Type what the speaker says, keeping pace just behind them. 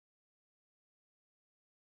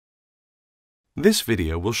This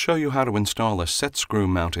video will show you how to install a set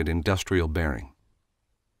screw-mounted industrial bearing.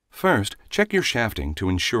 First, check your shafting to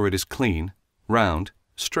ensure it is clean, round,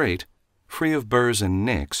 straight, free of burrs and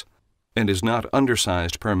nicks, and is not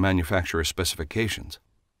undersized per manufacturer's specifications.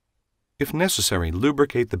 If necessary,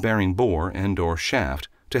 lubricate the bearing bore and/or shaft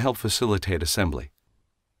to help facilitate assembly.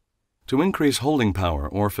 To increase holding power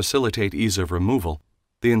or facilitate ease of removal,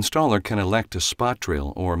 the installer can elect to spot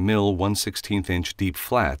drill or mill 1/16" deep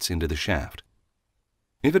flats into the shaft.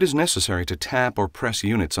 If it is necessary to tap or press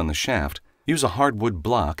units on the shaft, use a hardwood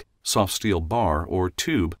block, soft steel bar, or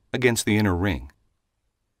tube against the inner ring.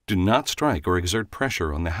 Do not strike or exert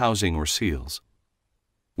pressure on the housing or seals.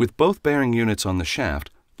 With both bearing units on the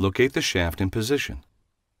shaft, locate the shaft in position.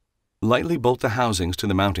 Lightly bolt the housings to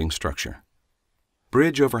the mounting structure.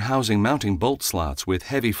 Bridge over housing mounting bolt slots with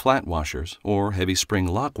heavy flat washers or heavy spring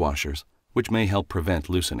lock washers, which may help prevent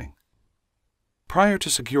loosening. Prior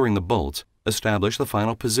to securing the bolts, establish the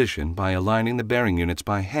final position by aligning the bearing units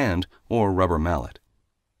by hand or rubber mallet.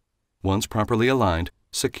 Once properly aligned,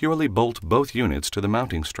 securely bolt both units to the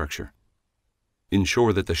mounting structure.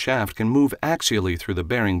 Ensure that the shaft can move axially through the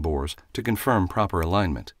bearing bores to confirm proper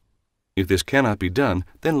alignment. If this cannot be done,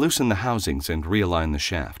 then loosen the housings and realign the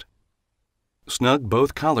shaft. Snug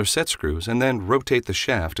both collar set screws and then rotate the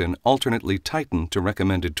shaft and alternately tighten to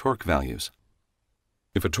recommended torque values.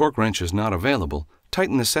 If a torque wrench is not available,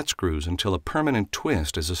 tighten the set screws until a permanent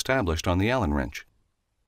twist is established on the Allen wrench.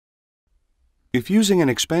 If using an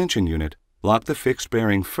expansion unit, lock the fixed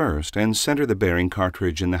bearing first and center the bearing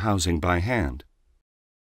cartridge in the housing by hand.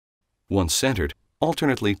 Once centered,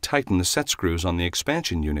 alternately tighten the set screws on the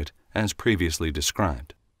expansion unit as previously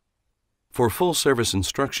described. For full service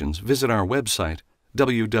instructions, visit our website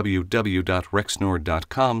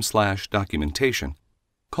www.rexnord.com/documentation,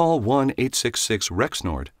 call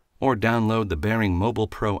 1-866-REXNORD, or download the Bearing Mobile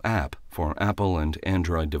Pro app for Apple and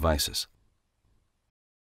Android devices.